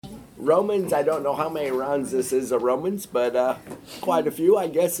Romans, I don't know how many rounds this is of Romans, but quite a few, I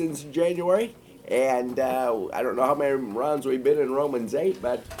guess, since January. And I don't know how many rounds we've been in Romans 8,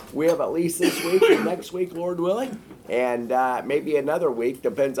 but we have at least this week and next week, Lord willing. And maybe another week,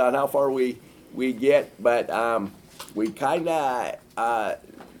 depends on how far we get. But we kind of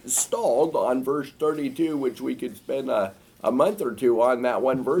stalled on verse 32, which we could spend a month or two on that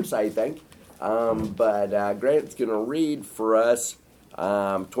one verse, I think. But Grant's going to read for us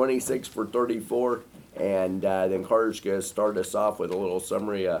 26 for 34, and then Carter's going to start us off with a little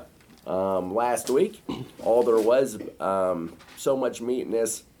summary of last week. All there was, so much meat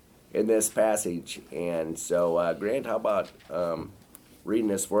in this passage. And so, Grant, how about reading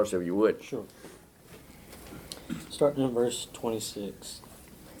this for us if you would? Sure. Starting in verse 26.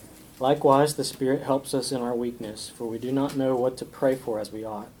 Likewise, the Spirit helps us in our weakness, for we do not know what to pray for as we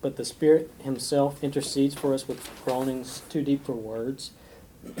ought. But the Spirit himself intercedes for us with groanings too deep for words.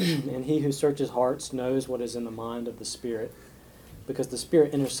 And he who searches hearts knows what is in the mind of the Spirit, because the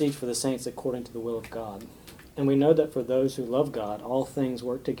Spirit intercedes for the saints according to the will of God. And we know that for those who love God, all things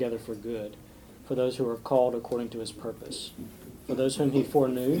work together for good, for those who are called according to his purpose. For those whom he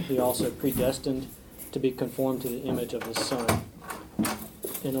foreknew, he also predestined to be conformed to the image of his Son,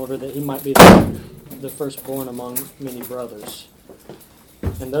 in order that he might be the firstborn among many brothers.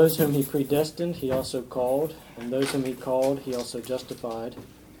 And those whom he predestined, he also called. And those whom he called, he also justified.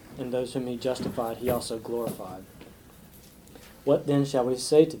 And those whom he justified, he also glorified. What then shall we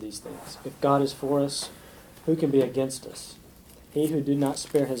say to these things? If God is for us, who can be against us? He who did not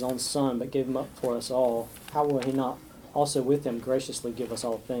spare his own Son, but gave him up for us all, how will he not also with him graciously give us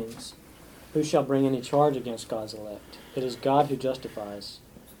all things? Who shall bring any charge against God's elect? It is God who justifies.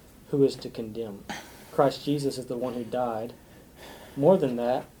 Who is to condemn? Christ Jesus is the one who died. More than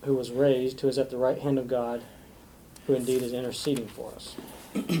that, who was raised, who is at the right hand of God, who indeed is interceding for us.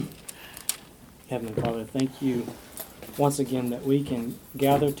 Heavenly Father, thank you once again that we can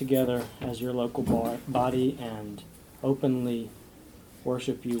gather together as your local body and openly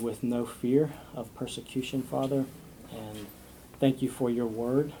worship you with no fear of persecution, Father. And thank you for your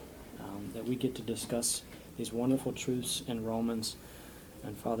word, that we get to discuss these wonderful truths in Romans.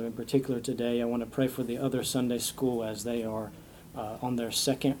 And Father, in particular today, I want to pray for the other Sunday school as they are on their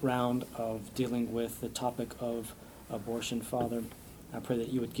second round of dealing with the topic of abortion, Father. I pray that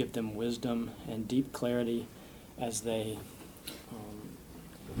you would give them wisdom and deep clarity as they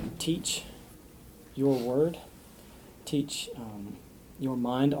teach your word, teach your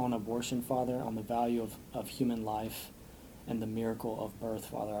mind on abortion, Father, on the value of human life and the miracle of birth,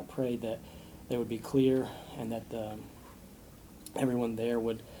 Father. I pray that they would be clear and that everyone there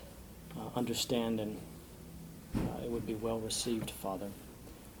would understand and it would be well received, Father.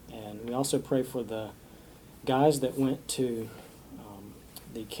 And we also pray for the guys that went to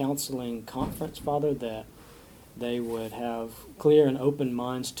the counseling conference, Father, that they would have clear and open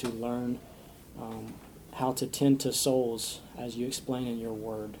minds to learn how to tend to souls as you explain in your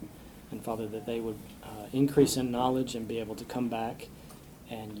word. And Father, that they would increase in knowledge and be able to come back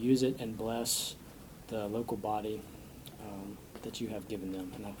and use it and bless the local body that you have given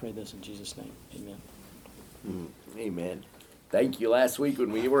them. And I pray this in Jesus' name. Amen. Amen. Thank you. Last week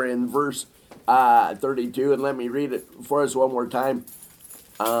when we were in verse 32, and let me read it for us one more time.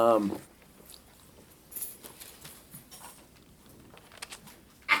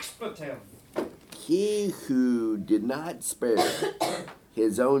 He who did not spare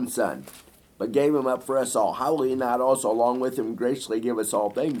his own Son, but gave him up for us all, how will he not also along with him graciously give us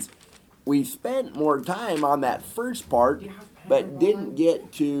all things? We spent more time on that first part, but didn't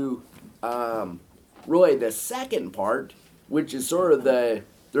get to really the second part, which is sort of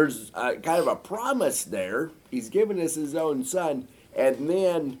there's kind of a promise there. He's given us his own Son, and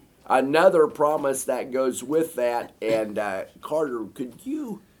then another promise that goes with that. And Carter, could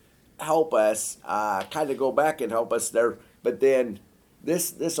you help us kind of go back and help us there? But then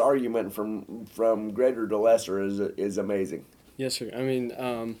this argument from greater to lesser is amazing. Yes, sir. I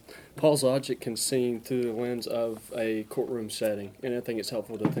mean, Paul's logic can be seen through the lens of a courtroom setting, and I think it's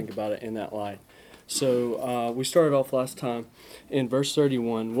helpful to think about it in that light. So we started off last time in verse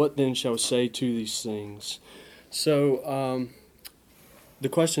 31, what then shall we say to these things? So the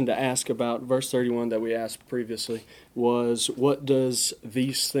question to ask about verse 31 that we asked previously was, what does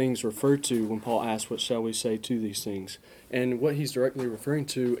these things refer to when Paul asks, what shall we say to these things? And what he's directly referring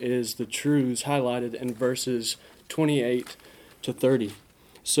to is the truths highlighted in verses 28 to 30.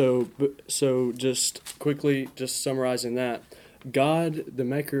 So just quickly, just summarizing that, God, the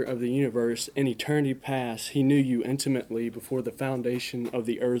maker of the universe, in eternity past, he knew you intimately before the foundation of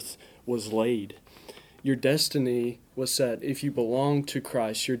the earth was laid. Your destiny was set. If you belong to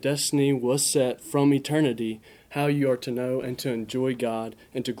Christ, your destiny was set from eternity, how you are to know and to enjoy God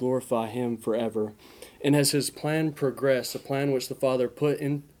and to glorify Him forever. And as His plan progressed, the plan which the Father put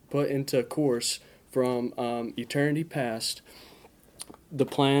into course from eternity past, the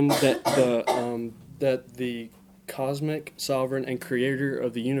plan that the cosmic sovereign and creator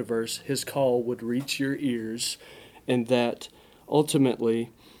of the universe, His call would reach your ears, and that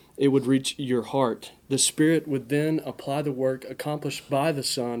ultimately it would reach your heart. The Spirit would then apply the work accomplished by the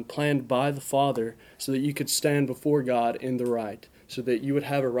Son, planned by the Father, so that you could stand before God in the right, so that you would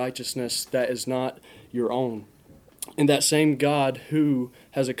have a righteousness that is not your own. And that same God who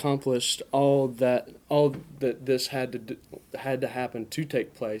has accomplished all that this had to happen to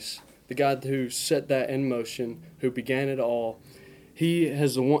take place, the God who set that in motion, who began it all,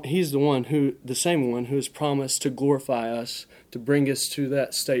 He's the same one who has promised to glorify us, to bring us to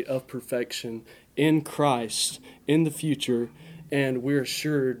that state of perfection in Christ in the future, and we're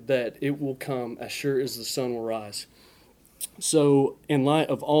assured that it will come as sure as the sun will rise. So, in light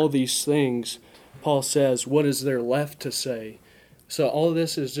of all these things, Paul says, what is there left to say? So all of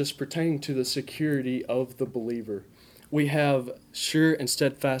this is just pertaining to the security of the believer. We have sure and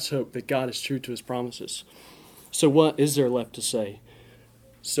steadfast hope that God is true to His promises. So what is there left to say?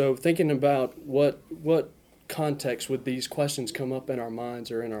 So thinking about what context would these questions come up in our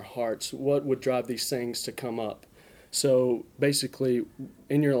minds or in our hearts, what would drive these things to come up? So basically,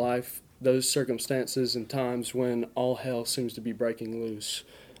 in your life, those circumstances and times when all hell seems to be breaking loose,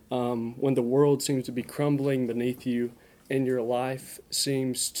 when the world seems to be crumbling beneath you, and your life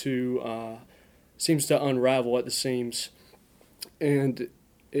seems to unravel at the seams, and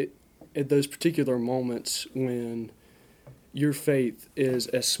at those particular moments when your faith is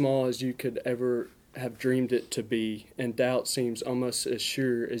as small as you could ever have dreamed it to be, and doubt seems almost as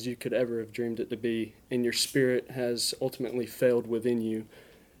sure as you could ever have dreamed it to be, and your spirit has ultimately failed within you.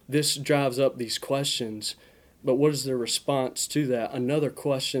 This drives up these questions, but what is the response to that? Another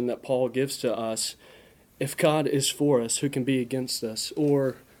question that Paul gives to us: if God is for us, who can be against us?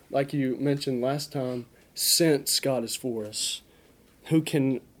 Or, like you mentioned last time, since God is for us, who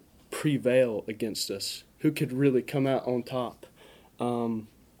can prevail against us? Who could really come out on top?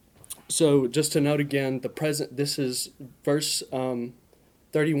 So just to note again, this is verse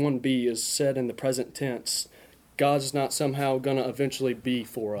 31b is said in the present tense. God's not somehow going to eventually be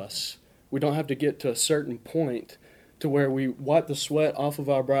for us. We don't have to get to a certain point to where we wipe the sweat off of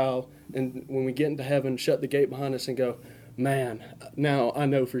our brow, and when we get into heaven, shut the gate behind us and go, man, now I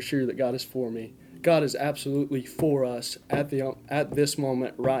know for sure that God is for me. God is absolutely for us at this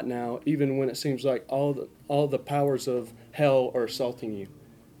moment right now, even when it seems like all the powers of hell are assaulting you.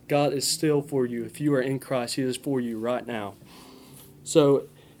 God is still for you. If you are in Christ, He is for you right now. So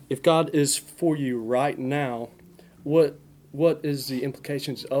if God is for you right now, what is the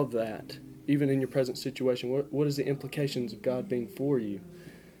implications of that, even in your present situation? What is the implications of God being for you?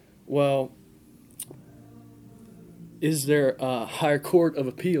 Well, is there a higher court of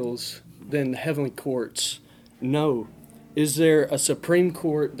appeals than the heavenly courts? No. Is there a supreme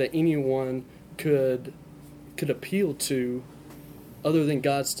court that anyone could appeal to other than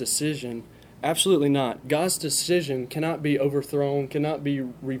God's decision? Absolutely not. God's decision cannot be overthrown, cannot be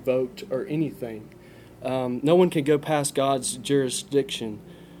revoked, or anything. No one can go past God's jurisdiction.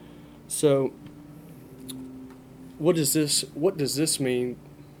 So, what does this mean?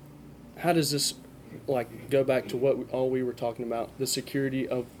 How does this go back to all we were talking about, the security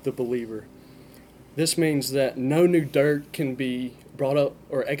of the believer? This means that no new dirt can be brought up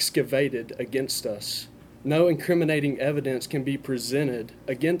or excavated against us. No incriminating evidence can be presented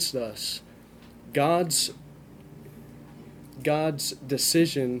against us. God's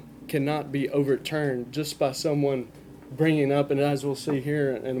decision cannot be overturned just by someone bringing up, and as we'll see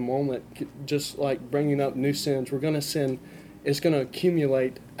here in a moment, just like bringing up new sins. We're going to sin. It's going to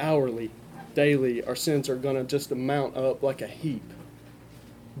accumulate hourly, daily. Our sins are going to just mount up like a heap.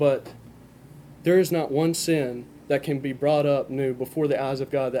 But there is not one sin that can be brought up new before the eyes of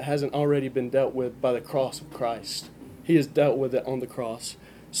God that hasn't already been dealt with by the cross of Christ. He has dealt with it on the cross.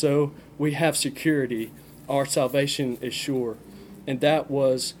 So we have security. Our salvation is sure. And that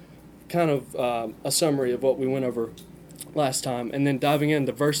was kind of a summary of what we went over last time. And then diving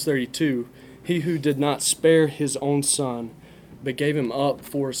into verse 32, He who did not spare His own Son, but gave Him up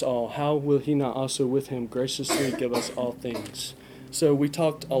for us all, how will He not also with Him graciously give us all things? So we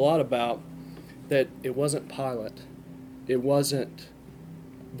talked a lot about that it wasn't Pilate, it wasn't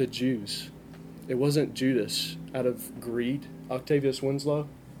the Jews, it wasn't Judas out of greed. Octavius Winslow,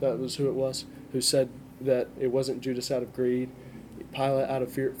 that was who it was, who said that it wasn't Judas out of greed, Pilate out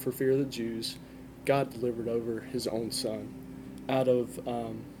of fear of the Jews. God delivered over his own son out of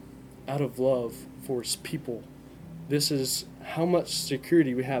love for his people. This is how much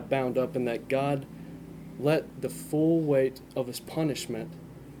security we have bound up in that God let the full weight of his punishment,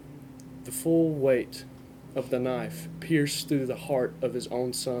 the full weight of the knife, pierce through the heart of his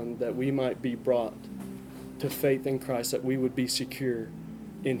own son, that we might be brought to faith in Christ, that we would be secure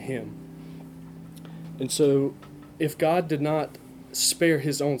in him. And so, if God did not spare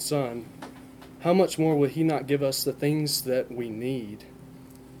his own son, how much more will he not give us the things that we need,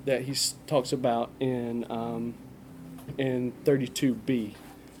 that he talks about in 32b.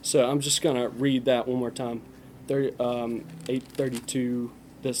 So I'm just going to read that one more time. 8:32,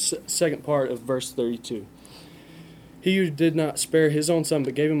 the second part of verse 32. He who did not spare his own son,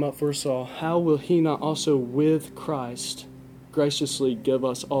 but gave him up for us all, how will he not also with Christ graciously give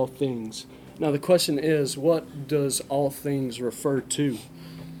us all things? Now the question is, what does all things refer to?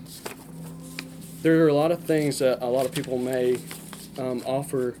 There are a lot of things that a lot of people may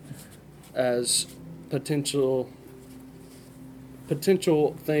offer as potential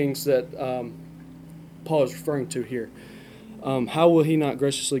things that Paul is referring to here. How will he not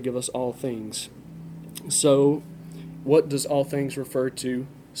graciously give us all things? So, what does all things refer to?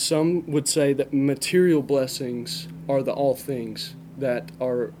 Some would say that material blessings are the all things that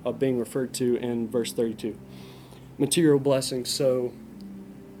are being referred to in verse 32. Material blessings. So,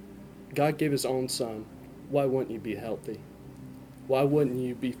 God gave his own son. Why wouldn't you be healthy? Why wouldn't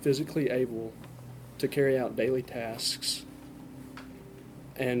you be physically able to carry out daily tasks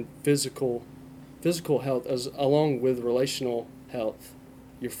and physical health, as along with relational health?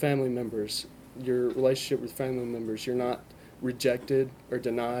 Your family members, your relationship with family members, you're not rejected or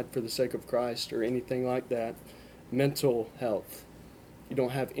denied for the sake of Christ or anything like that. Mental health, you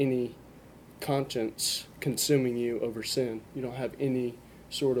don't have any conscience consuming you over sin. You don't have any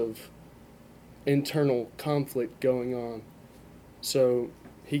sort of internal conflict going on. So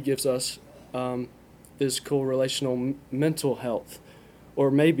he gives us physical, relational, mental health. Or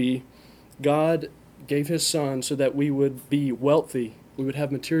maybe God gave his son so that we would be wealthy. We would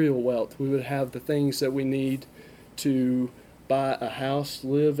have material wealth. We would have the things that we need to buy a house,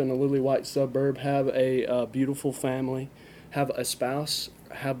 live in a lily white suburb, have a beautiful family, have a spouse,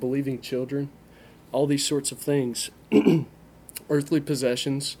 have believing children, all these sorts of things. Earthly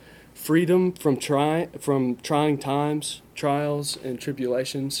possessions, freedom from trying times, trials and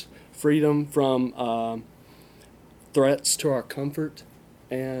tribulations, freedom from threats to our comfort,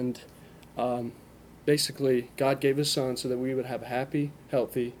 and basically God gave his son so that we would have a happy,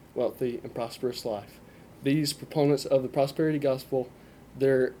 healthy, wealthy, and prosperous life. These proponents of the prosperity gospel,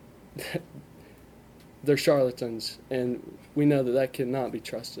 they're charlatans, and we know that cannot be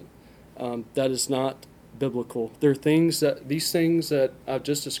trusted. That is not biblical. There are these things that I've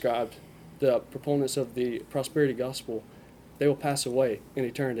just described, the proponents of the prosperity gospel, they will pass away in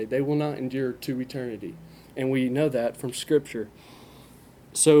eternity. They will not endure to eternity. And we know that from Scripture.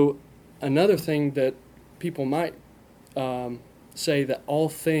 So another thing that people might say that all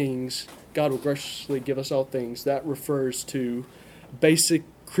things, God will graciously give us all things, that refers to basic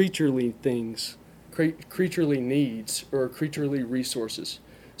creaturely things, creaturely needs, or creaturely resources.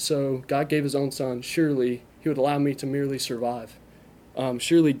 So God gave his own son. Surely he would allow me to merely survive.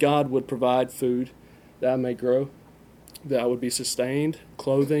 Surely God would provide food that I may grow, that I would be sustained,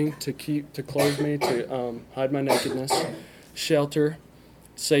 clothing to clothe me, to hide my nakedness, shelter,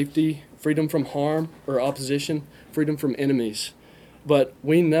 safety, freedom from harm or opposition, freedom from enemies. But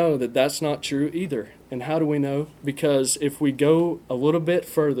we know that that's not true either. And how do we know? Because if we go a little bit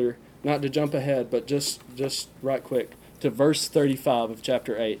further, not to jump ahead, but just right quick, to verse 35 of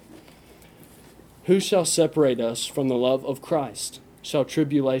chapter 8. Who shall separate us from the love of Christ? Shall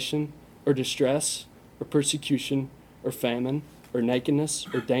tribulation, or distress, or persecution, or famine, or nakedness,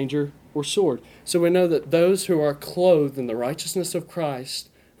 or danger, or sword? So we know that those who are clothed in the righteousness of Christ,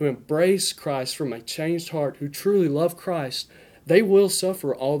 who embrace Christ from a changed heart, who truly love Christ, they will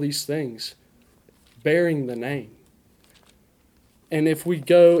suffer all these things, bearing the name. And if we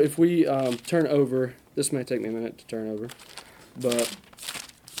turn over, this may take me a minute to turn over, but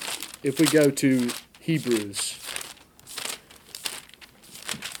if we go to Hebrews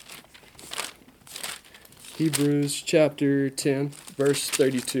chapter 10, verse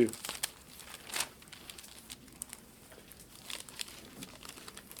 32.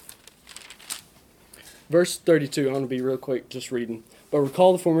 Verse 32, I want to be real quick just reading. But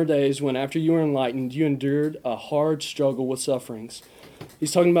recall the former days when, after you were enlightened, you endured a hard struggle with sufferings.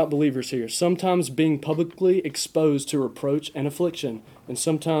 He's talking about believers here. Sometimes being publicly exposed to reproach and affliction, and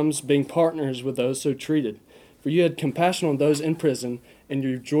sometimes being partners with those so treated. For you had compassion on those in prison, and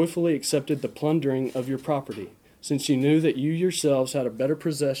you joyfully accepted the plundering of your property, since you knew that you yourselves had a better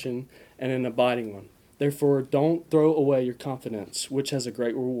possession and an abiding one. Therefore, don't throw away your confidence, which has a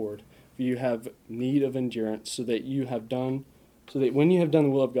great reward. For you have need of endurance, so that when you have done the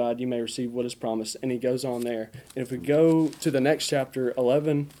will of God, you may receive what is promised. And he goes on there. And if we go to the next chapter,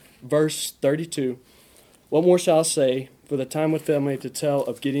 11, verse 32, what more shall I say? For the time would fail me to tell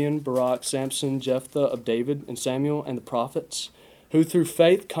of Gideon, Barak, Samson, Jephthah, of David and Samuel and the prophets, who through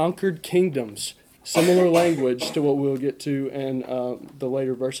faith conquered kingdoms. Similar language to what we'll get to in the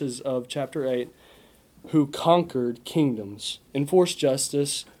later verses of chapter 8. Who conquered kingdoms, enforced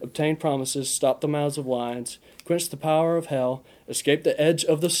justice, obtained promises, stopped the mouths of lions, quenched the power of hell, escaped the edge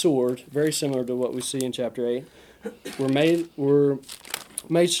of the sword, very similar to what we see in chapter 8, were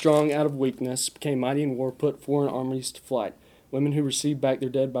made strong out of weakness, became mighty in war, put foreign armies to flight, women who received back their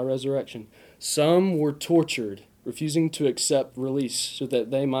dead by resurrection. Some were tortured, refusing to accept release so that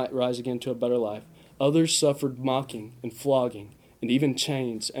they might rise again to a better life. Others suffered mocking and flogging, and even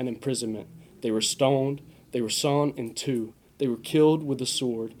chains and imprisonment. They were stoned, they were sawn in two, they were killed with the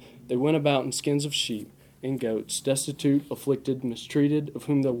sword. They went about in skins of sheep and goats, destitute, afflicted, mistreated, of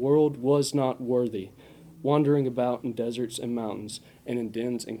whom the world was not worthy, wandering about in deserts and mountains, and in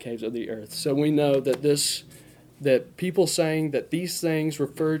dens and caves of the earth. So we know that people saying that these things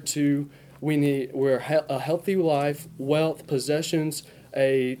referred to a healthy life, wealth, possessions,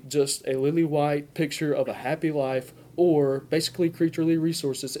 just a lily white picture of a happy life, or basically creaturely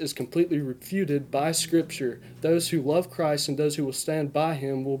resources, is completely refuted by Scripture. Those who love Christ and those who will stand by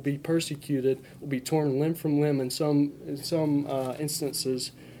Him will be persecuted, will be torn limb from limb in some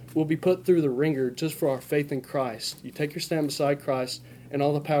instances, will be put through the ringer just for our faith in Christ. You take your stand beside Christ, and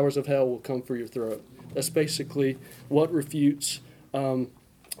all the powers of hell will come for your throat. That's basically what refutes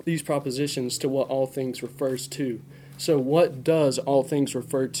these propositions to what all things refers to. So what does all things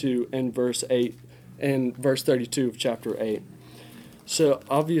refer to in verse 8? In verse 32 of chapter 8. So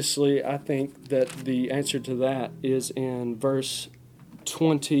obviously I think that the answer to that is in verse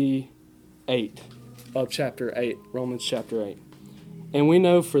 28 of chapter 8, Romans chapter 8. And we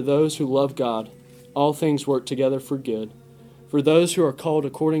know for those who love God, all things work together for good, for those who are called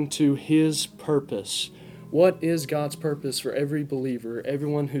according to His purpose. What is God's purpose for every believer,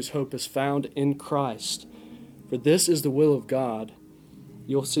 everyone whose hope is found in Christ? For this is the will of God.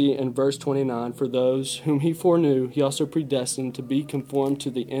 You'll see in verse 29, for those whom He foreknew, He also predestined to be conformed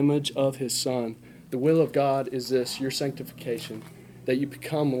to the image of His Son. The will of God is this, your sanctification, that you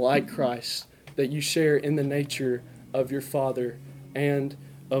become like Christ, that you share in the nature of your Father and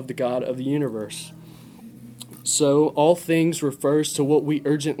of the God of the universe. So all things refers to what we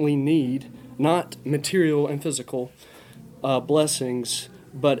urgently need, not material and physical blessings,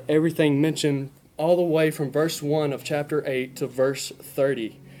 but everything mentioned all the way from verse 1 of chapter 8 to verse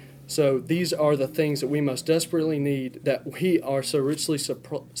 30. So these are the things that we most desperately need, that we are so richly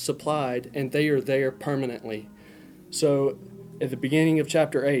supplied, and they are there permanently. So at the beginning of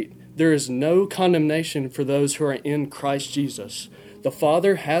chapter 8, there is no condemnation for those who are in Christ Jesus. The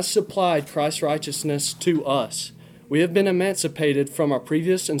Father has supplied Christ's righteousness to us. We have been emancipated from our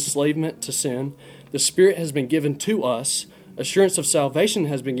previous enslavement to sin. The Spirit has been given to us. Assurance of salvation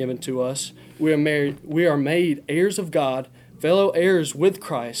has been given to us. We are made heirs of God, fellow heirs with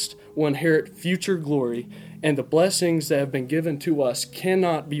Christ, will inherit future glory, and the blessings that have been given to us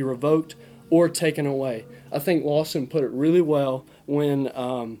cannot be revoked or taken away. I think Lawson put it really well when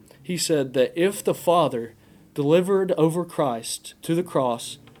he said that if the Father delivered over Christ to the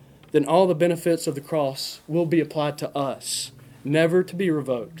cross, then all the benefits of the cross will be applied to us, never to be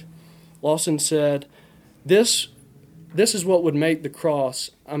revoked. Lawson said, This is what would make the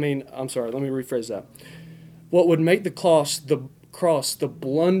cross, let me rephrase that. What would make the cross the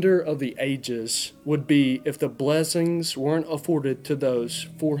blunder of the ages would be if the blessings weren't afforded to those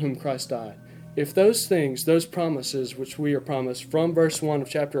for whom Christ died. If those things, those promises which we are promised from verse 1 of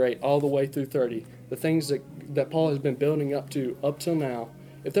chapter 8 all the way through 30, the things that Paul has been building up to up till now,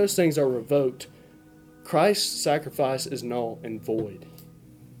 if those things are revoked, Christ's sacrifice is null and void.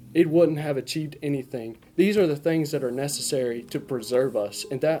 It wouldn't have achieved anything. These are the things that are necessary to preserve us,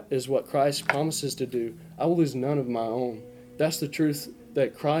 and that is what Christ promises to do. I will lose none of my own. That's the truth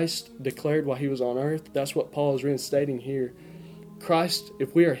that Christ declared while He was on earth. That's what Paul is reinstating here. Christ,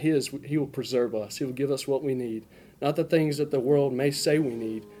 if we are His, He will preserve us. He will give us what we need. Not the things that the world may say we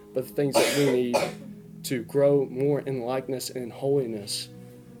need, but the things that we need to grow more in likeness and in holiness.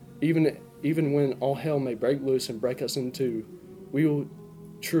 Even when all hell may break loose and break us in two, He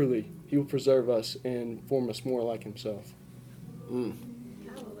will preserve us and form us more like Himself.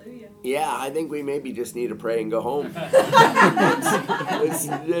 Hallelujah. Yeah, I think we maybe just need to pray and go home. it's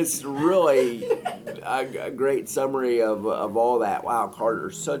just really a great summary of all that. Wow, Carter,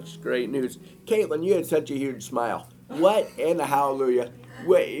 such great news. Caitlin, you had such a huge smile. What and a hallelujah.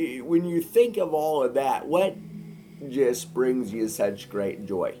 When you think of all of that, what just brings you such great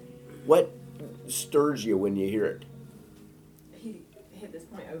joy? What stirs you when you hear it? He hit this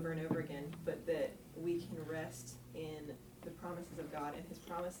point over and over again, but that we can rest in the promises of God, and his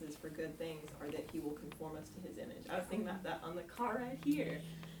promises for good things are that he will conform us to his image. I was thinking about that on the car ride here,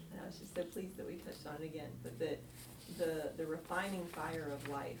 and I was just so pleased that we touched on it again, but that the refining fire of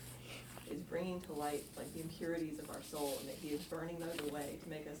life is bringing to light like the impurities of our soul, and that he is burning those away to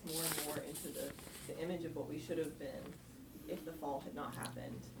make us more and more into the image of what we should have been if the fall had not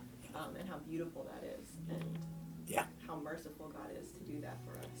happened, and how beautiful that is, and how merciful God is to do that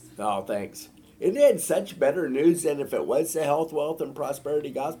for us. Oh, thanks. It had such better news than if it was the health, wealth, and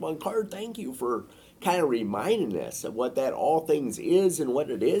prosperity gospel. And Carter, thank you for kind of reminding us of what that all things is and what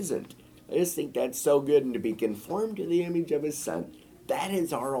it isn't. I just think that's so good, and to be conformed to the image of his Son. That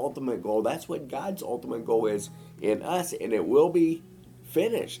is our ultimate goal. That's what God's ultimate goal is in us, and it will be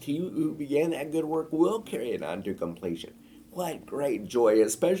finished. He who began that good work will carry it on to completion. What great joy,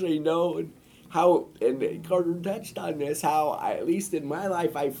 especially knowing how, and Carter touched on this, how, at least in my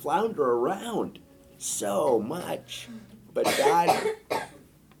life, I flounder around so much. But God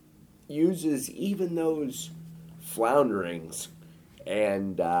uses even those flounderings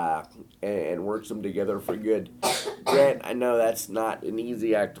and works them together for good. Grant, I know that's not an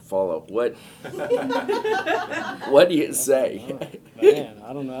easy act to follow. What do you say? Man,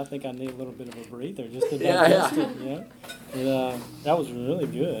 I don't know. I think I need a little bit of a breather just to digest it. Yeah. And, that was really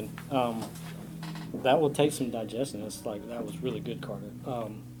good. That will take some digestion. It's like, that was really good, Carter.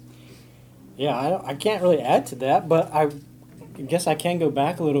 I can't really add to that, but I guess I can go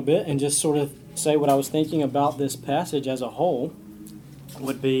back a little bit and just sort of say what I was thinking about this passage as a whole.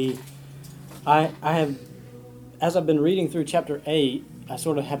 Would be, I have, as I've been reading through chapter 8, I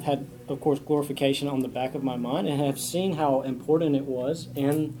sort of have had, of course, glorification on the back of my mind, and have seen how important it was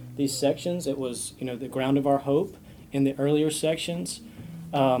in these sections. It was, the ground of our hope in the earlier sections.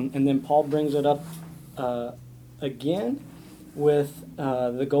 And then Paul brings it up again with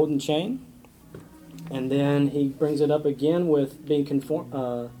the golden chain. And then he brings it up again with being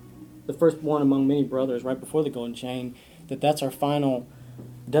the first one among many brothers right before the golden chain, that's our final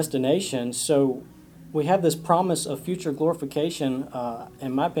destination. So we have this promise of future glorification,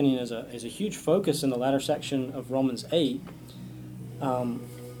 in my opinion, is a huge focus in the latter section of Romans 8.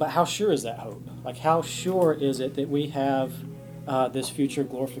 But how sure is that hope? Like, how sure is it that we have this future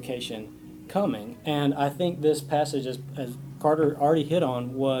glorification coming? And I think this passage, as Carter already hit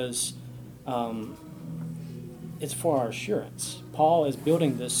on, was it's for our assurance. Paul is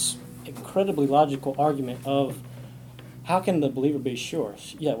building this incredibly logical argument of how can the believer be sure?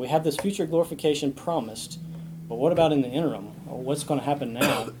 Yeah, we have this future glorification promised, but what about in the interim? Or what's going to happen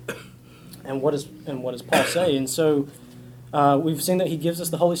now? And what does Paul say? And so we've seen that he gives us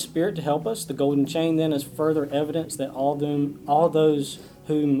the Holy Spirit to help us. The golden chain then is further evidence that all those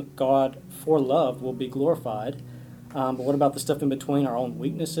whom God foreloved will be glorified. But what about the stuff in between? Our own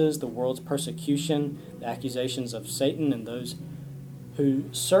weaknesses, the world's persecution, the accusations of Satan, and those who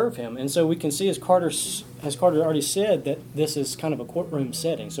serve him. And so we can see, as Carter already said, that this is kind of a courtroom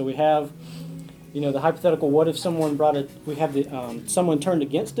setting. So we have, the hypothetical, what if someone someone turned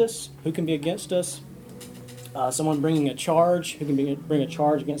against us? Who can be against us? Someone bringing a charge, who can bring a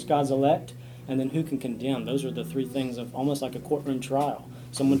charge against God's elect? And then who can condemn? Those are the three things of almost like a courtroom trial.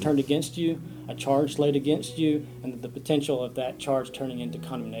 Someone turned against you, a charge laid against you, and the potential of that charge turning into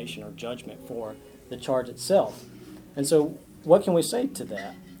condemnation or judgment for the charge itself. And so what can we say to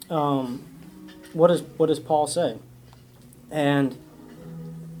that? What does Paul say? And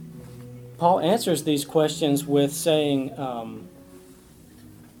Paul answers these questions with saying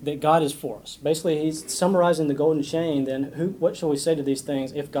that God is for us. Basically, he's summarizing the golden chain. Then what shall we say to these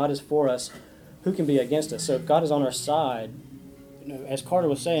things? If God is for us, who can be against us? So if God is on our side, as Carter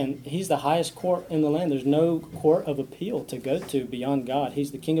was saying, he's the highest court in the land. There's no court of appeal to go to beyond God. He's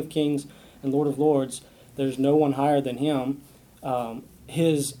the King of kings and Lord of lords. There's no one higher than him.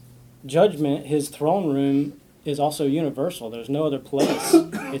 His judgment, his throne room, is also universal. There's no other place.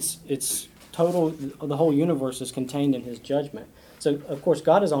 It's total. The whole universe is contained in his judgment. So, of course,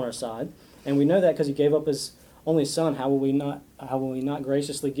 God is on our side, and we know that because he gave up his only Son. How will we not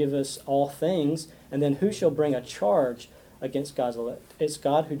graciously give us all things? And then who shall bring a charge against God's elect? It's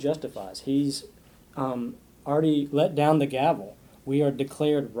God who justifies. He's already let down the gavel. We are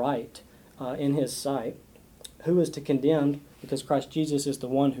declared right in his sight. Who is to condemn because Christ Jesus is the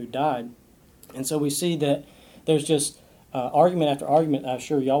one who died. And so we see that there's just argument after argument I'm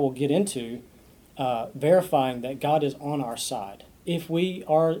sure y'all will get into, verifying that God is on our side. If we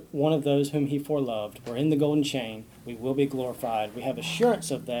are one of those whom he foreloved, we're in the golden chain, we will be glorified. We have assurance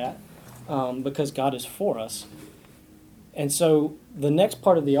of that because God is for us. And so the next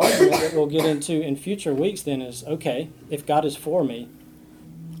part of the argument that we'll get into in future weeks then is, okay, if God is for me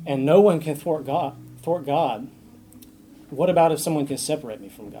and no one can thwart God, what about if someone can separate me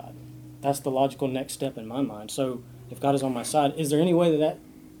from God? That's the logical next step in my mind. So if God is on my side, is there any way that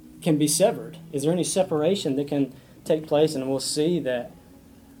can be severed? Is there any separation that can take place? And we'll see that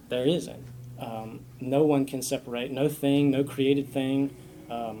there isn't. No one can separate. No thing, no created thing,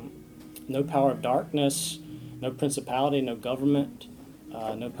 no power of darkness, no principality, no government,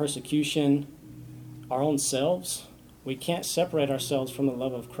 no persecution, our own selves. We can't separate ourselves from the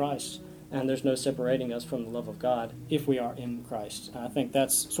love of Christ, and there's no separating us from the love of God if we are in Christ. And I think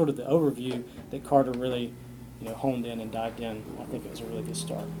that's sort of the overview that Carter really honed in and dived in. I think it was a really good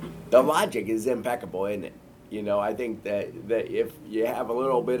start. The logic is impeccable, isn't it? I think that if you have a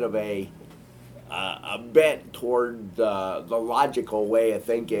little bit of a bent toward the logical way of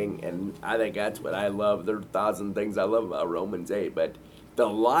thinking, and I think that's what I love. There are 1,000 things I love about Romans 8, but the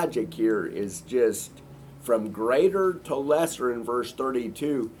logic here is just from greater to lesser in verse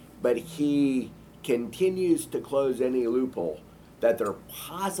 32, but he continues to close any loophole that there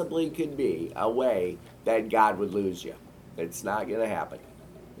possibly could be a way that God would lose you. It's not going to happen.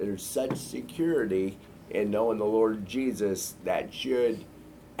 There's such security in knowing the Lord Jesus that should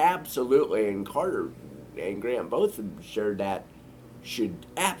absolutely, and Carter and Grant both have shared that, should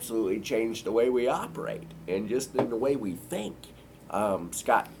absolutely change the way we operate and just in the way we think.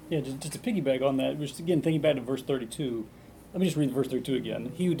 Scott? Yeah, just to piggyback on that, just again thinking back to verse 32, let me just read verse 32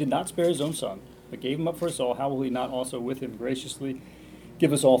 again. He who did not spare his own son, but gave him up for us all, how will he not also with him graciously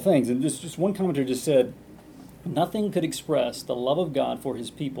give us all things? And just one commentator just said, nothing could express the love of God for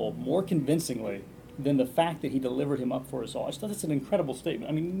his people more convincingly than the fact that he delivered him up for us all. I just thought that's an incredible statement.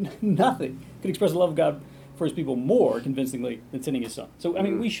 I mean, nothing could express the love of God for his people more convincingly than sending his son. So, I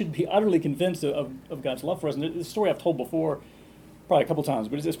mean, we should be utterly convinced of God's love for us. And it's a story I've told before, probably a couple times,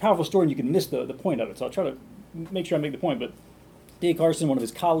 but it's a powerful story and you can miss the point of it. So I'll try to make sure I make the point. But D.A. Carson, one of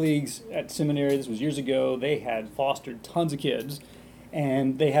his colleagues at seminary, this was years ago, they had fostered tons of kids.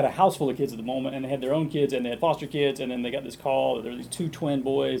 And they had a house full of kids at the moment, and they had their own kids, and they had foster kids, and then they got this call that there were these 2 twin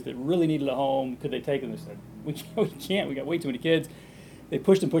boys that really needed a home. Could they take them? They said, we can't. We got way too many kids. They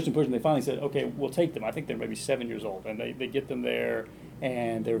pushed and they finally said, okay, we'll take them. I think they're maybe 7 years old, and they get them there,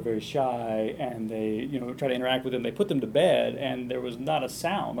 and they were very shy, and they try to interact with them. They put them to bed, and there was not a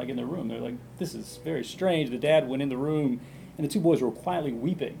sound in the room. They're like, this is very strange. The dad went in the room, and the 2 boys were quietly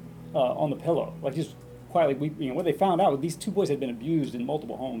weeping on the pillow, just quietly weeping. What they found out was these 2 boys had been abused in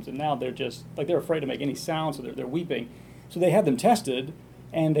multiple homes, and now they're just they're afraid to make any sound, so they're weeping. So they had them tested,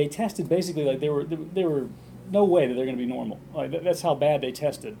 and they tested basically they were no way that they're going to be normal. That's how bad they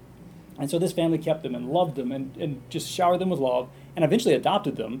tested. And so this family kept them and loved them and just showered them with love, and eventually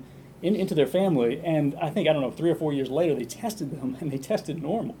adopted them into their family. And I think 3 or 4 years later they tested them and they tested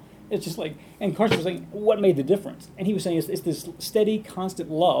normal. It's just and Carson was saying, what made the difference? And he was saying it's this steady,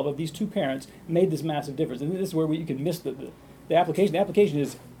 constant love of these 2 parents made this massive difference. And this is where you can miss the application. The application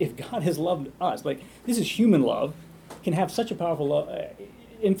is, if God has loved us, this is human love, can have such a powerful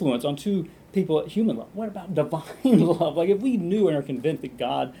influence on 2 people, human love. What about divine love? If we knew and are convinced that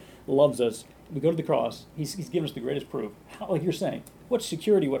God loves us, we go to the cross, he's given us the greatest proof. How, like you're saying, what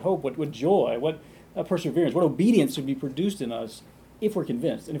security, what hope, what joy, what perseverance, what obedience would be produced in us if we're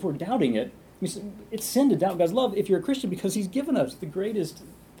convinced. And if we're doubting it, it's sin to doubt God's love if you're a Christian, because he's given us the greatest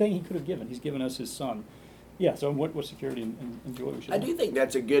thing he could have given. He's given us his son. Yeah, so what security and joy we should have. I do think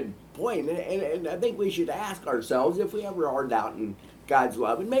that's a good point, and I think we should ask ourselves if we ever are doubting God's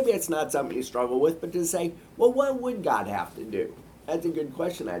love, and maybe it's not something you struggle with, but to say, well, what would God have to do? That's a good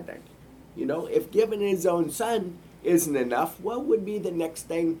question, I think. If giving his own son isn't enough, what would be the next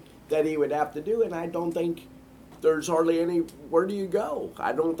thing that he would have to do? And I don't think there's hardly any, where do you go?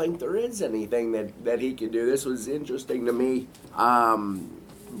 I don't think there is anything that he could do. This was interesting to me.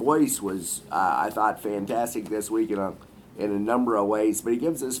 Boyce was, I thought, fantastic this week in a number of ways, but he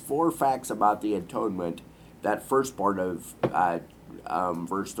gives us 4 facts about the atonement, that first part of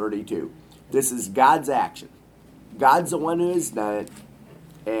verse 32. This is God's action. God's the one who has done it.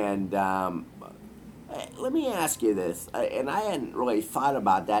 And let me ask you this, and I hadn't really thought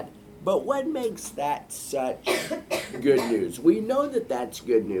about that, but what makes that such good news? We know that that's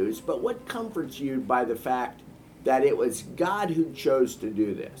good news, but what comforts you by the fact that it was God who chose to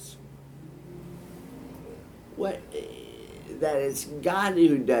do this? that it's God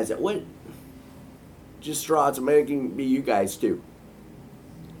who does it. What? Just throw out some. It can be you guys too.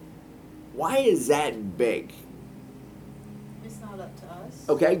 Why is that big? It's not up to us.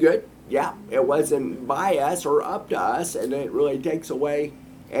 Okay, good. Yeah, it wasn't by us or up to us, and it really takes away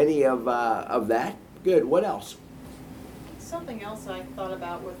any of that. Good. What else? Something else I thought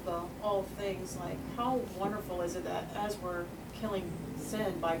about with all things, like how wonderful is it that as we're killing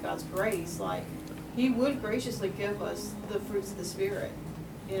sin by God's grace, like He would graciously give us the fruits of the Spirit.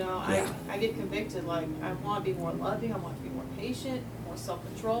 You know, Yeah. I get convicted, like I want to be more loving, I want to be more patient, more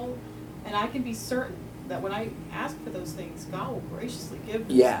self-control, and I can be certain that when I ask for those things, God will graciously give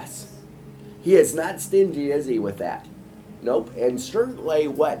them. Yes. He is not stingy, is he, with that? Nope. And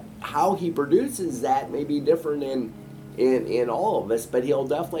certainly how he produces that may be different in all of us, but he'll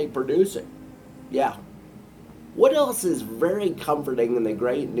definitely produce it. Yeah. What else is very comforting in the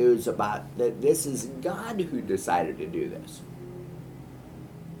great news about that this is God who decided to do this?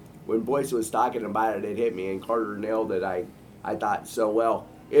 When Boyce was talking about it, it hit me, and Carter nailed it. I thought so well.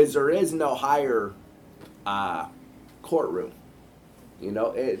 There is no higher courtroom. You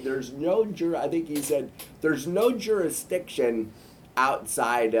know, there's no I think he said there's no jurisdiction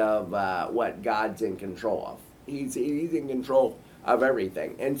outside of what God's in control of. He's in control of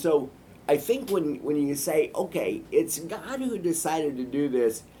everything. And so I think when you say, okay, it's God who decided to do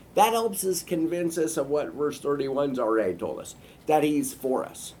this, that helps us convince us of what verse 31's already told us, that he's for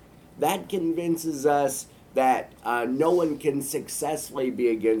us. That convinces us that no one can successfully be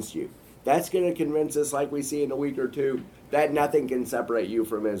against you. That's going to convince us, like we see in a week or two, that nothing can separate you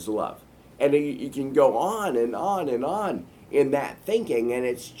from his love. And you can go on and on and on in that thinking, and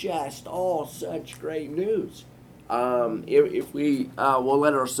it's just all such great news. If we will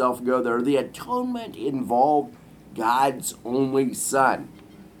let ourselves go there, the atonement involved God's only Son.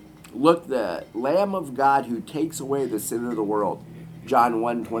 Look, the Lamb of God who takes away the sin of the world. John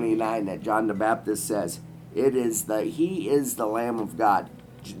 1:29, that John the Baptist says, He is the Lamb of God,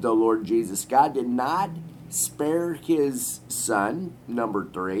 the Lord Jesus. God did not spare his Son, number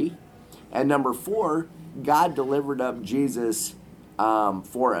 3. And number 4, God delivered up Jesus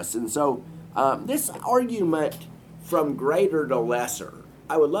for us. And so this argument from greater to lesser,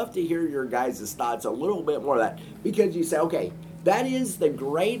 I would love to hear your guys' thoughts a little bit more of that. Because you say, okay, that is the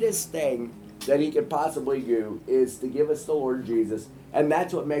greatest thing that he could possibly do, is to give us the Lord Jesus. And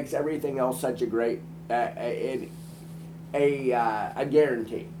that's what makes everything else such a great, a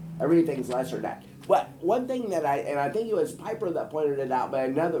guarantee. Everything's lesser than that. But one thing that I think it was Piper that pointed it out, but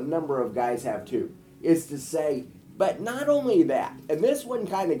another number of guys have too, is to say, but not only that, and this one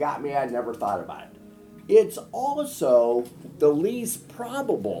kind of got me, I'd never thought about it. It's also the least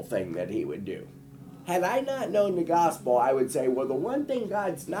probable thing that he would do. Had I not known the gospel, I would say, well, the one thing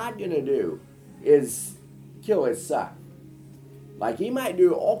God's not going to do is kill his Son. Like, he might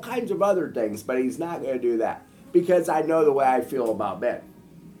do all kinds of other things, but he's not going to do that, because I know the way I feel about Ben.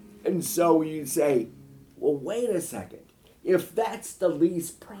 And so you say, well, wait a second. If that's the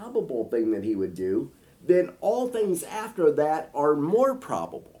least probable thing that he would do, then all things after that are more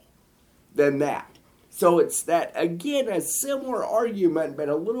probable than that. So it's that, again, a similar argument, but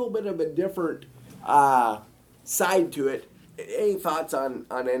a little bit of a different side to it. Any thoughts on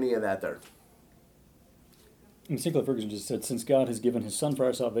any of that there? And Sinclair Ferguson just said, since God has given his Son for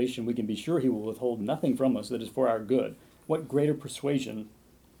our salvation, we can be sure he will withhold nothing from us that is for our good. What greater persuasion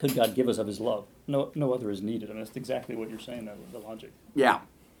could God give us of his love? No other is needed. I mean, that's exactly what you're saying, the logic. Yeah.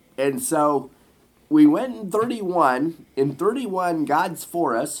 And so we went in 31. In 31, God's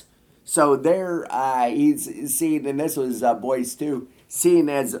for us. So there he's seen, and this was Boyce too, seen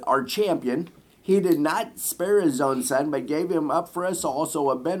as our champion. He did not spare his own Son, but gave him up for us, also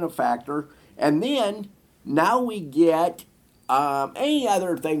a benefactor. And then now we get any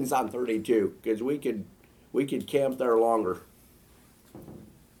other things on 32, because we could camp there longer.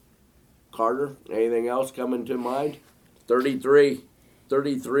 Carter, anything else coming to mind? 33.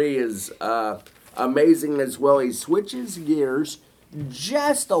 33 is amazing as well. He switches gears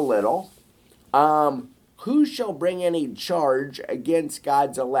just a little. Who shall bring any charge against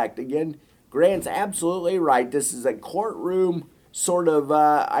God's elect? Again, Grant's absolutely right. This is a courtroom sort of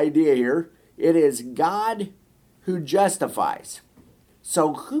idea here. It is God who justifies.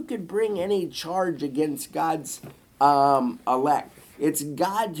 So who could bring any charge against God's elect? It's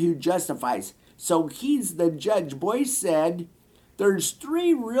God who justifies. So he's the judge. Boyce said there's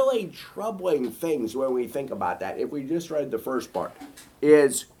 3 really troubling things when we think about that. If we just read the first part,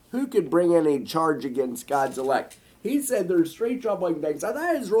 is who could bring any charge against God's elect? He said there's 3 troubling things. I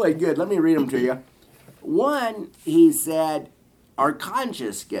thought it was really good. Let me read them to you. One, he said, our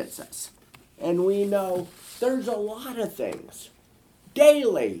conscience gets us. And we know there's a lot of things,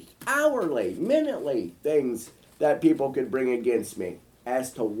 daily, hourly, minutely, things that people could bring against me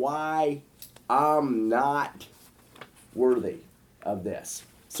as to why I'm not worthy of this.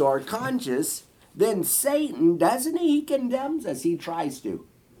 So our conscience, then Satan, doesn't he? He condemns us. He tries to.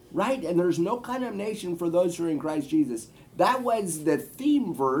 Right? And there's no condemnation for those who are in Christ Jesus. That was the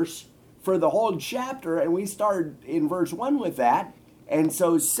theme verse for the whole chapter, and we started in verse 1 with that. And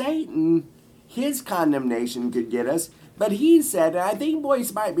so Satan, his condemnation could get us. But he said, and I think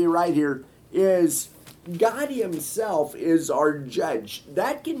Boyce might be right here, is God himself is our judge.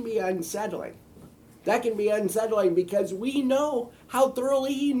 That can be unsettling. That can be unsettling because we know how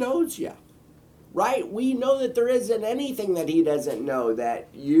thoroughly he knows you. Right? We know that there isn't anything that he doesn't know that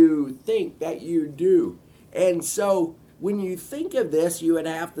you think that you do. And so when you think of this, you would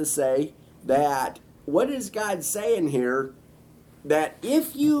have to say that what is God saying here? That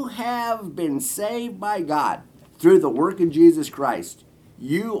if you have been saved by God through the work of Jesus Christ,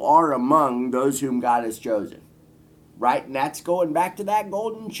 you are among those whom God has chosen. Right? And that's going back to that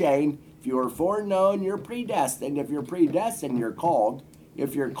golden chain. If you are foreknown, you're predestined. If you're predestined, you're called.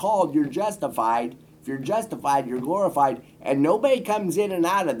 If you're called, you're justified. If you're justified, you're glorified. And nobody comes in and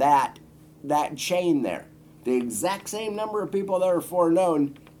out of that chain there. The exact same number of people that are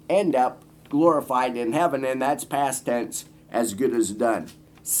foreknown end up glorified in heaven, and that's past tense, as good as done.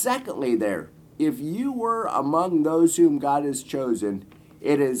 Secondly there, if you were among those whom God has chosen,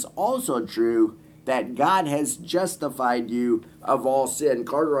 it is also true that God has justified you of all sin.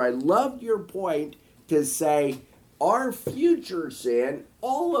 Carter, I loved your point to say our future sin,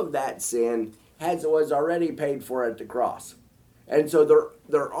 all of that sin, was already paid for at the cross. And so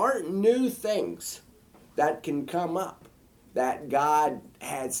there aren't new things that can come up that God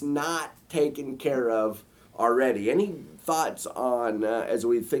has not taken care of already. Any thoughts on as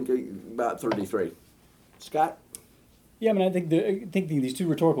we think about 33? Scott? Yeah, I mean, I think these two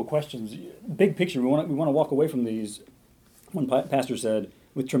rhetorical questions, big picture, we want to walk away from these, one pastor said,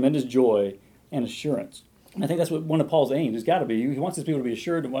 with tremendous joy and assurance. And I think that's what one of Paul's aims has got to be. He wants his people to be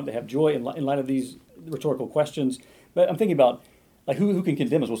assured and want to have joy in light of these rhetorical questions. But I'm thinking about, like, who can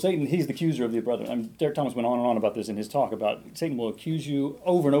condemn us? Well, Satan, he's the accuser of the brethren. I mean, Derek Thomas went on and on about this in his talk, about Satan will accuse you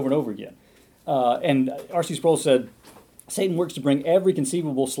over and over and over again. And R.C. Sproul said, Satan works to bring every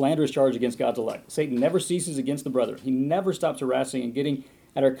conceivable slanderous charge against God's elect. Satan never ceases against the brethren. He never stops harassing and getting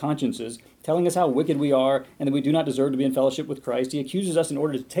at our consciences, telling us how wicked we are and that we do not deserve to be in fellowship with Christ. He accuses us in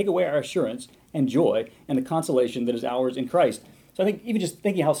order to take away our assurance and joy and the consolation that is ours in Christ. So I think even just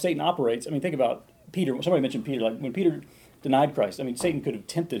thinking how Satan operates, I mean, think about Peter. Somebody mentioned Peter. Like when Peter denied Christ, I mean, Satan could have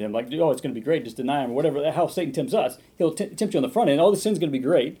tempted him, like, oh, it's going to be great, just deny him, or whatever. How Satan tempts us. He'll tempt you on the front end. Oh, the sin's going to be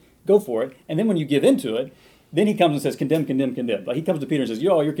great. Go for it. And then when you give into it, then he comes and says, condemn, condemn, condemn. Like he comes to Peter and says,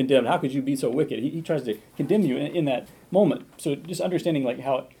 you're condemned. How could you be so wicked? He tries to condemn you in that moment. So just understanding like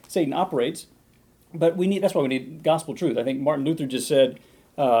how Satan operates. But that's why we need gospel truth. I think Martin Luther just said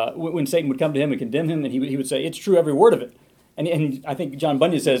when Satan would come to him and condemn him, and he would say, it's true, every word of it. And I think John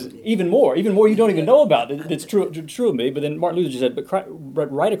Bunyan says, even more you don't even know about. It's true of me. But then Martin Luther just said,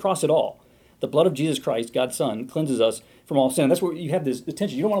 but right across it all, the blood of Jesus Christ, God's Son, cleanses us from all sin. That's where you have this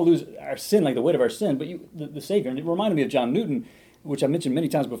tension. You don't want to lose our sin, like the weight of our sin, but the Savior. And it reminded me of John Newton, which I mentioned many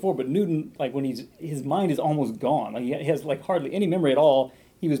times before. But Newton, like when his mind is almost gone, like he has like hardly any memory at all.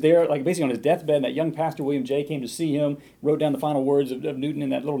 He was there, like basically on his deathbed. And that young pastor William Jay came to see him, wrote down the final words of Newton in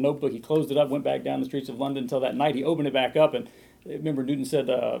that little notebook. He closed it up, went back down the streets of London until that night. He opened it back up, and I remember Newton said,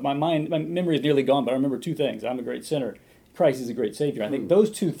 "My memory is nearly gone, but I remember two things: I'm a great sinner. Christ is a great Savior." I think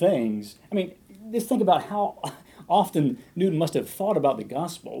those two things. I mean, just think about how often Newton must have thought about the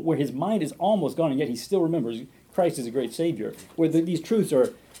gospel, where his mind is almost gone, and yet he still remembers Christ is a great Savior. Where these truths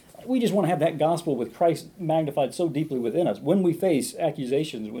are, we just want to have that gospel with Christ magnified so deeply within us. When we face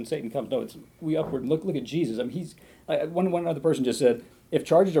accusations, when Satan comes, no, it's we upward look at Jesus. I mean, one other person just said, if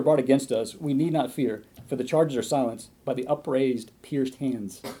charges are brought against us, we need not fear, for the charges are silenced by the upraised, pierced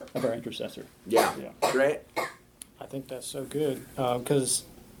hands of our intercessor. Yeah. Great. I think that's so good because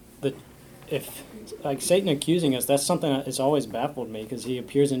if like Satan accusing us, that's something that has always baffled me, because he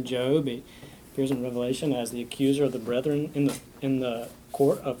appears in Job, he appears in Revelation as the accuser of the brethren in the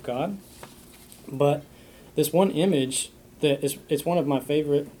court of God. But this one image that it's one of my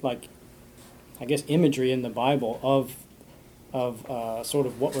favorite, like I guess, imagery in the Bible of sort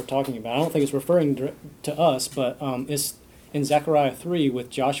of what we're talking about. I don't think it's referring to us, but it's in Zechariah 3 with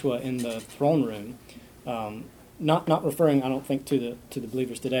Joshua in the throne room. Not referring, I don't think, to the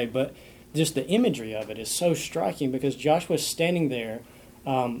believers today, but just the imagery of it is so striking, because Joshua's standing there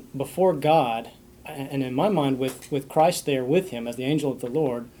before God, and in my mind with Christ there with him as the angel of the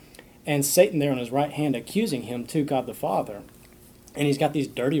Lord, and Satan there on his right hand accusing him to God the Father. And he's got these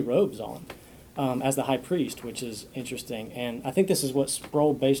dirty robes on as the high priest, which is interesting. And I think this is what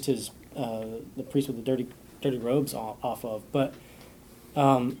Sproul based his the priest with the dirty robes off of. But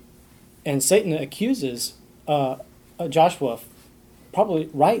and Satan accuses Joshua, probably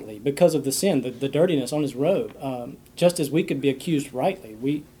rightly, because of the sin, the dirtiness on his robe. Just as we could be accused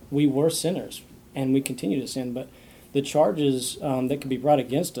rightly, we were sinners and we continue to sin. But the charges that can be brought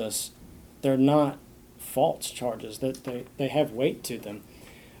against us, they're not false charges. They have weight to them.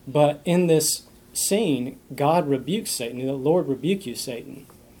 But in this scene, God rebukes Satan. The Lord rebuke you, Satan.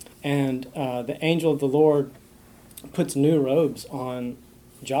 And the angel of the Lord puts new robes on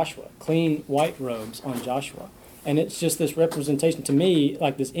Joshua, clean white robes on Joshua. And it's just this representation to me,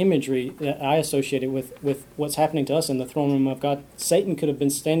 like this imagery that I associated with what's happening to us in the throne room of God. Satan could have been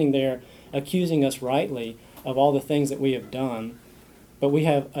standing there accusing us rightly of all the things that we have done, but we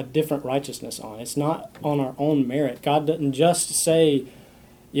have a different righteousness on. It's not on our own merit. God doesn't just say,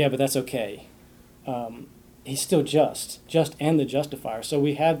 yeah, but that's okay. He's still just and the justifier. So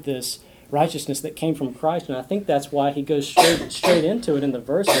we have this righteousness that came from Christ, and I think that's why he goes straight into it in the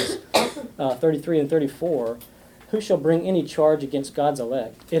verses 33 and 34. Who shall bring any charge against God's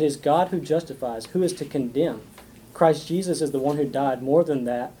elect? It is God who justifies. Who is to condemn? Christ Jesus is the one who died, more than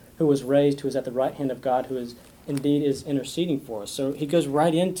that, who was raised, who is at the right hand of God, who is indeed is interceding for us. So he goes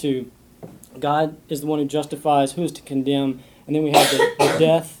right into God is the one who justifies, who is to condemn, and then we have the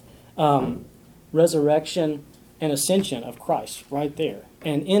death, resurrection, and ascension of Christ right there.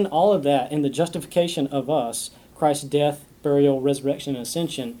 And in all of that, in the justification of us, Christ's death, burial, resurrection, and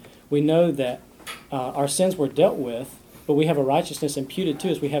ascension, we know that our sins were dealt with, but we have a righteousness imputed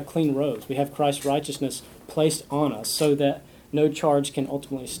to us. We have clean robes. We have Christ's righteousness placed on us so that no charge can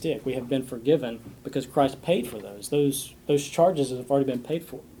ultimately stick. We have been forgiven because Christ paid for those. Those charges have already been paid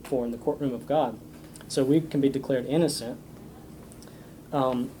for in the courtroom of God. So we can be declared innocent.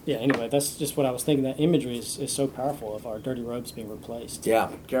 Anyway, that's just what I was thinking. That imagery is so powerful of our dirty robes being replaced.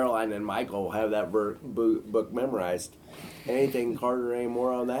 Yeah, Caroline and Michael have that book memorized. Anything, Carter, any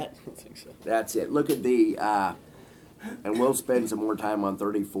more on that? I don't think so. That's it. Look at the, and we'll spend some more time on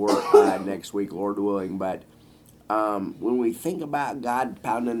 34 next week, Lord willing, but when we think about God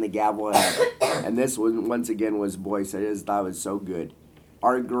pounding the gavel, and this one, once again, was Boyce, I just thought it was so good.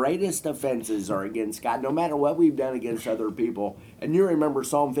 Our greatest offenses are against God, no matter what we've done against other people. And you remember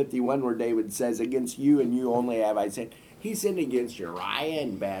Psalm 51 where David says, against you and you only have I sinned. He sinned against Uriah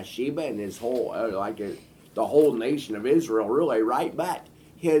and Bathsheba and his whole, the whole nation of Israel, really, right? But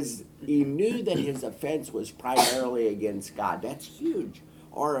he knew that his offense was primarily against God. That's huge.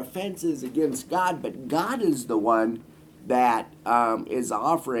 Our offense is against God, but God is the one that is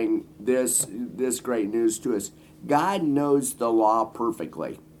offering this great news to us. God knows the law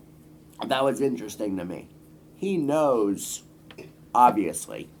perfectly. That was interesting to me. He knows,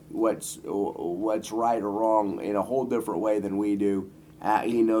 obviously, what's right or wrong in a whole different way than we do.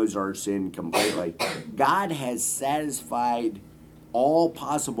 He knows our sin completely. God has satisfied all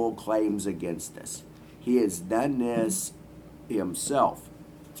possible claims against us. He has done this himself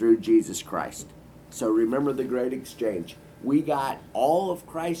through Jesus Christ. So remember the great exchange. We got all of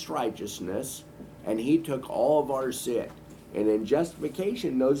Christ's righteousness, and he took all of our sin. And in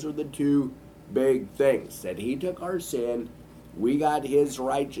justification, those are the two big things. That he took our sin, we got his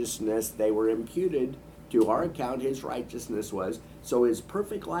righteousness, they were imputed to our account, his righteousness was. So his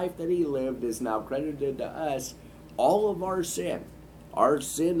perfect life that he lived is now credited to us. All of our sin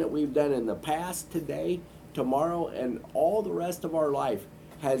that we've done in the past, today, tomorrow, and all the rest of our life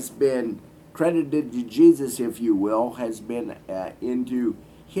has been credited to Jesus, if you will, has been into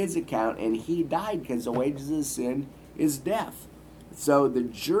his account, and he died because the wages of sin is death. So the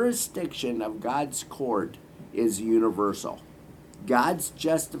jurisdiction of God's court is universal. God's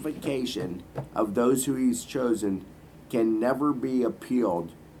justification of those who he's chosen can never be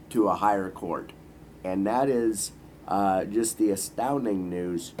appealed to a higher court. And that is just the astounding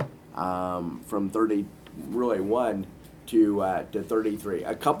news from 31 to 33.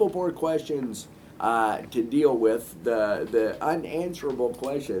 A couple more questions to deal with. The unanswerable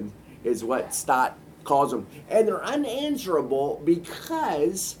question is what Stott calls them. And they're unanswerable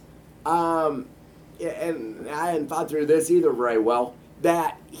because, and I hadn't thought through this either very well,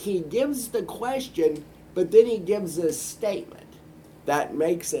 that he gives the question, but then he gives a statement that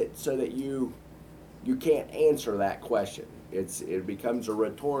makes it so that you can't answer that question. It becomes a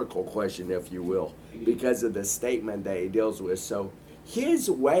rhetorical question, if you will, because of the statement that he deals with. So his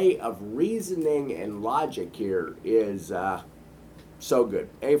way of reasoning and logic here is so good.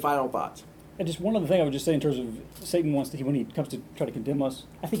 Any final thoughts? And just one other thing I would just say in terms of Satan wants to, when he comes to try to condemn us,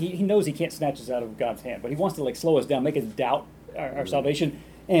 I think he knows he can't snatch us out of God's hand, but he wants to like slow us down, make us doubt our salvation.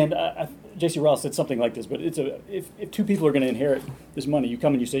 And J.C. Ross said something like this, but it's if two people are going to inherit this money, you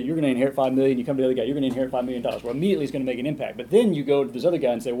come and you say, you're going to inherit $5 million, you come to the other guy, you're going to inherit $5 million. Well, immediately it's going to make an impact. But then you go to this other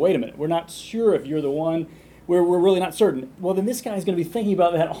guy and say, wait a minute, we're not sure if you're the one. We're really not certain. Well, then this guy's going to be thinking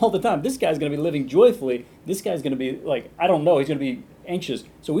about that all the time. This guy's going to be living joyfully. This guy's going to be like, I don't know, he's going to be anxious.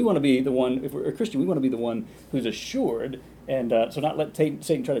 So we want to be the one, if we're a Christian, we want to be the one who's assured, and so not let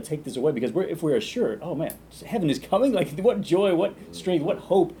Satan try to take this away, because if we're assured, oh man, heaven is coming, like what joy, what strength, what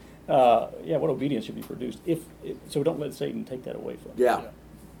hope, what obedience should be produced. So don't let Satan take that away from us. Yeah.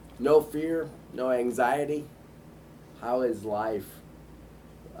 No fear, no anxiety. How is life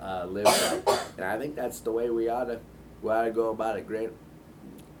lived like? And I think that's the way we ought to go about it, Grant.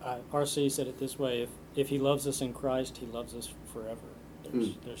 R.C. said it this way: if he loves us in Christ, he loves us forever.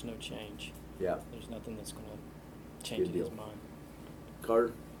 There's no change. Yeah. There's nothing that's going to change in his mind.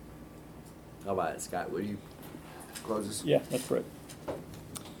 Carter? How about it, Scott? Will you close us? Yeah, that's correct.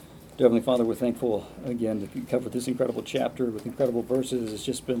 Dear Heavenly Father, we're thankful again to cover this incredible chapter with incredible verses. It's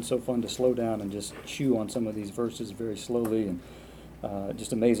just been so fun to slow down and just chew on some of these verses very slowly, and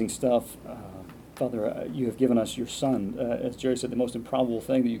just amazing stuff. Father, you have given us your Son. As Jerry said, the most improbable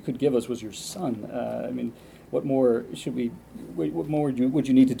thing that you could give us was your Son. I mean, what more would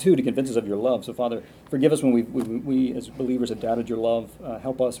you need to do to convince us of your love? So, Father, forgive us when we as believers have doubted your love.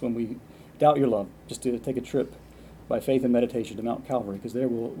 Help us when we doubt your love, just to take a trip by faith and meditation to Mount Calvary, because there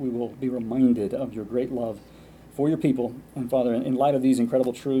we will be reminded of your great love for your people. And Father, in light of these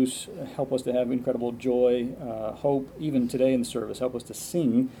incredible truths, help us to have incredible joy, hope, even today in the service. Help us to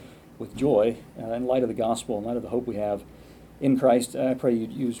sing with joy in light of the gospel, in light of the hope we have in Christ. I pray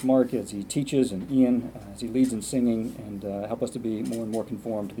you'd use Mark as he teaches, and Ian as he leads in singing, and help us to be more and more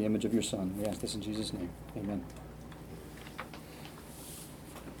conformed to the image of your Son. We ask this in Jesus' name. Amen.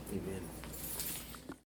 Amen.